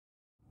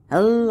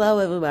Hello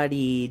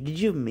everybody, did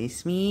you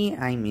miss me?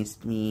 I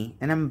missed me,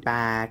 and I'm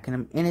back, and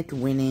I'm in it to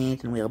win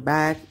it, and we're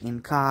back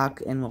in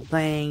Cock, and we're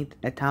playing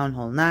a Town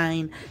Hall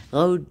 9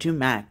 Road to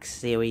Max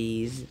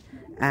series,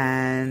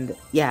 and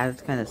yeah,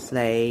 that's kind of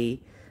slay.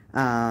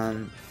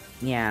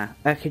 Yeah,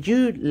 could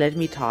you let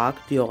me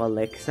talk to your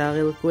Alexa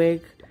real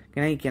quick?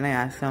 Can I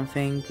ask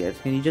something?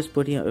 Can you just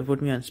put me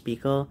on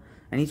speaker?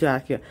 I need to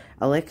ask you,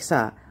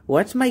 Alexa,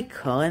 what's my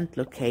current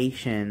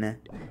location?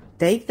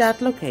 Take that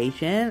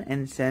location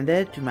and send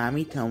it to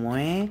Mami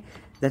Tomoe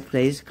that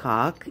plays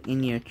Cock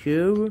in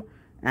YouTube,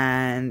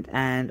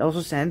 and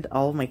also send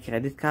all of my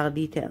credit card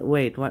details.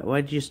 Wait,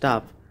 why'd you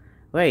stop?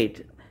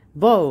 Wait,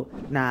 Bo.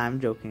 Nah, I'm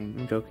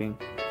joking.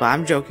 But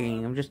I'm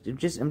joking. I'm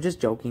just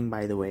joking.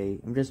 By the way,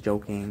 I'm just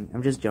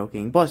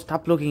joking. Bo,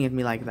 stop looking at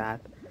me like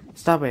that.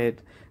 Stop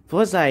it. It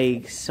was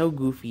like so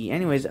goofy.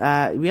 Anyways,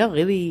 we are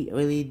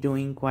really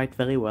doing quite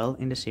very well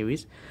in the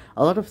series.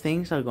 A lot of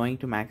things are going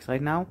to max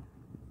right now.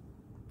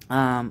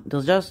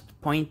 There's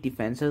just point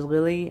defenses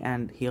really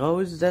and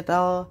heroes that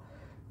are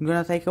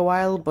gonna take a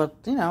while, but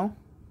you know,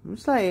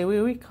 it's like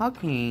we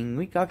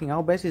cocking.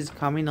 Our base is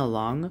coming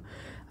along.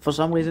 For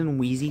some reason,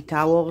 Wheezy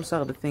Towers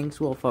are the things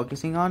we're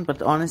focusing on,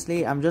 but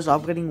honestly, I'm just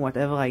upgrading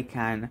whatever I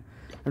can.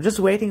 I'm just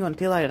waiting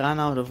until I run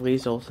out of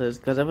resources,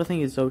 because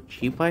everything is so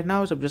cheap right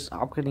now, so I'm just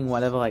upgrading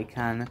whatever I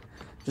can.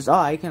 Just, oh,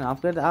 I can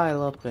upgrade, oh,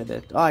 I'll upgrade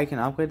it. Oh, I can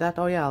upgrade that,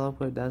 oh yeah, I'll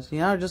upgrade that. You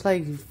know, just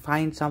like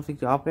find something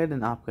to upgrade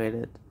and upgrade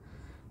it.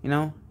 You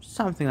know,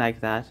 something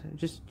like that.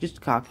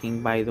 Just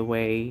cocking, by the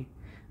way.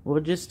 We're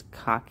just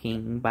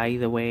cocking, by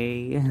the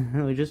way.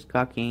 We're just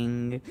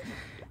cocking.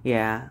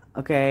 Yeah.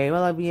 Okay,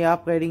 well, I'll be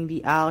upgrading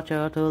the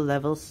archer to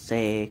level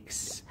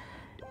 6.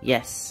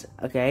 Yes.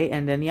 Okay,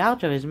 and then the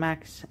archer is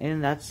max.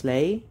 Isn't that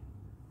slay?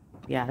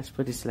 Yeah, it's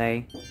pretty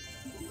slay.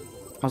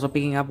 Also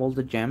picking up all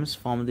the gems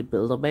from the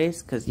builder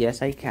base, because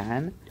yes, I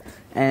can.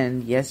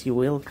 And yes, you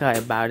will cry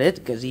about it,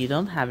 because you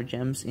don't have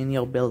gems in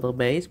your builder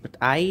base, but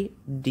I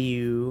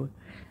do.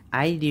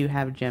 I do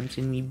have gems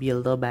in my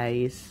builder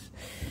base.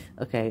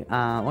 Okay,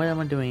 what am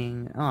I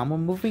doing? Oh,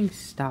 I'm moving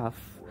stuff.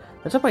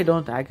 Let's hope I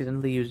don't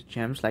accidentally use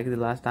gems like the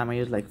last time I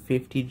used like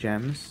 50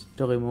 gems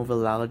to remove a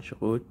large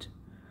root.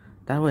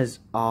 That was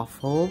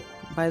awful,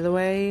 by the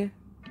way.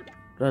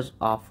 It was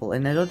awful,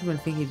 and I don't even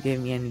think it gave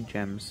me any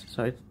gems,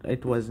 so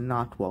it was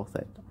not worth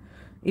it.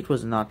 It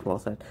was not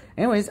worth it.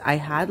 Anyways, I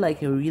had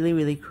like a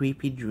really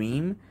creepy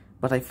dream,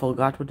 but I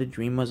forgot what the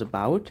dream was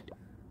about.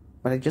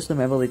 But I just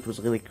remember it was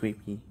really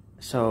creepy.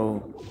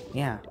 So,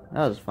 yeah,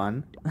 that was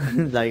fun.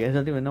 Like, I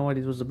don't even know what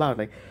it was about.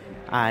 Like,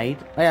 oh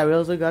yeah, we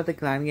also got the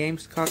clan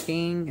games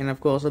cocking, and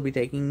of course I'll be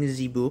taking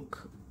the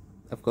book.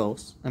 Of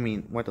course. I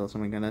mean, what else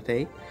am I gonna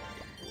take?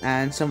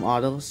 And some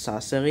other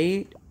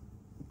sorcery.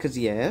 Cause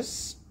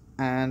yes.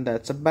 And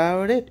that's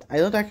about it. I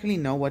don't actually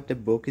know what the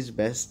book is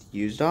best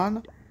used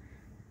on.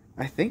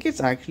 I think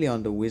it's actually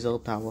on the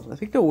Wizard Towers. I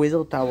think the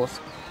Wizard Towers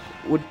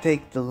would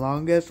take the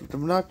longest, but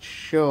I'm not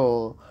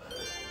sure.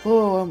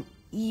 Oh,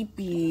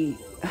 EP.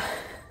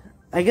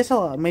 I guess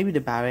maybe the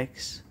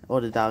barracks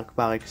or the dark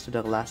barracks to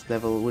the last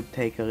level would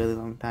take a really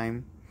long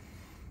time.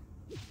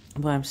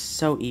 But I'm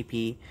so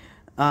EP.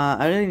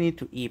 I really need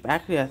to EP.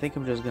 Actually, I think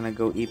I'm just gonna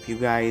go EP, you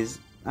guys.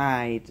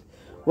 Alright.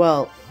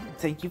 Well,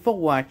 thank you for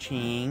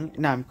watching.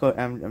 No,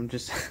 I'm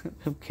just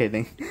I'm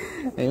kidding.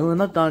 We're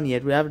not done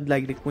yet. We have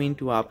like the queen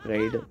to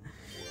upgrade.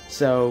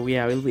 So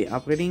yeah, we'll be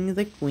upgrading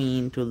the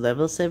queen to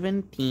level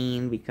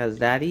 17 because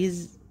that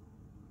is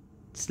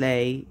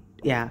slay.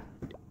 Yeah,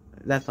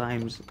 that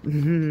rhymes.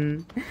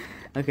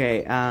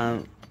 Okay,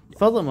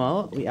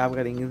 furthermore, we are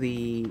upgrading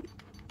the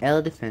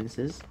air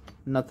defenses.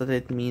 Not that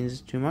it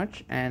means too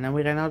much, and then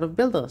we ran out of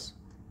builders.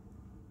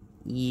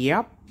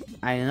 Yep,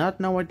 I do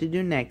not know what to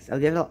do next. I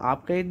guess I'll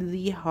upgrade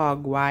the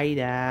Hog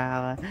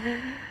Rider.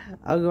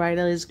 Hog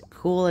Rider is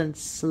cool and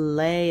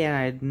slay,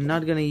 and I'm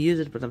not gonna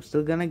use it, but I'm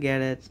still gonna get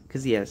it,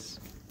 cause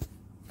yes.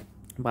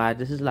 But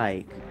this is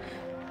like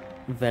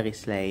very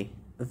slay,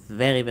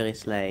 very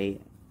slay.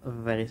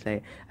 Very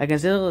slay. I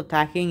consider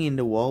attacking in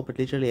the war, but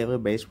literally every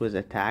base was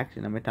attacked,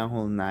 and I'm at Town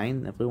Hall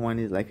 9. Everyone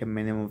is like a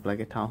minimum of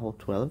like a Town Hall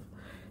 12.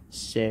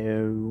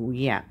 So,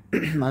 yeah.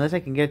 Unless I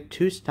can get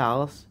 2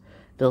 stars,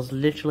 there's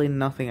literally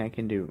nothing I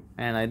can do.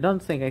 And I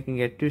don't think I can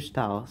get 2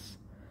 stars.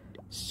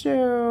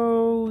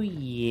 So,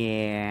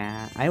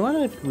 yeah. I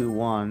wonder if we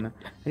won.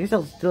 I guess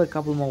there's still a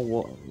couple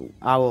more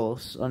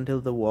hours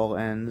until the war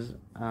ends.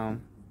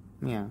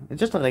 Yeah. It's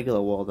just a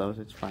regular war though,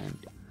 so it's fine.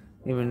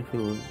 Even if we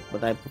lose.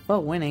 But I prefer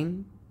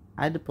winning.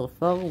 I'd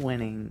prefer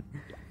winning.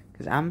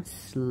 Because I'm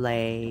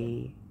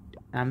slay.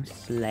 I'm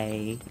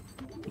slay.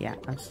 Yeah,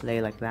 I'm slay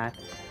like that.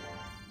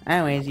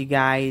 Anyways, you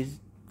guys,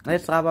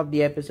 let's wrap up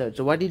the episode.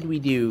 So what did we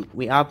do?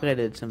 We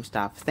upgraded some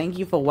stuff. Thank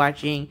you for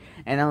watching,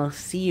 and I'll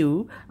see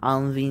you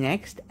on the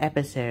next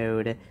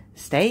episode.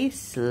 Stay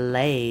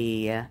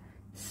slay.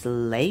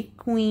 Slay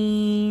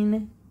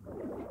queen.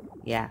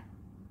 Yeah.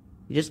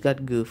 You just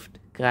got goofed.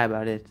 Cry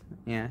about it.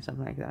 Yeah,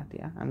 something like that.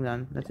 Yeah, I'm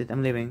done. That's it.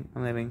 I'm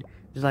leaving.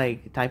 Just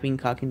like typing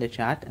cock in the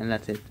chat, and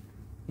that's it.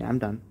 Yeah, I'm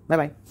done. Bye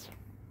bye.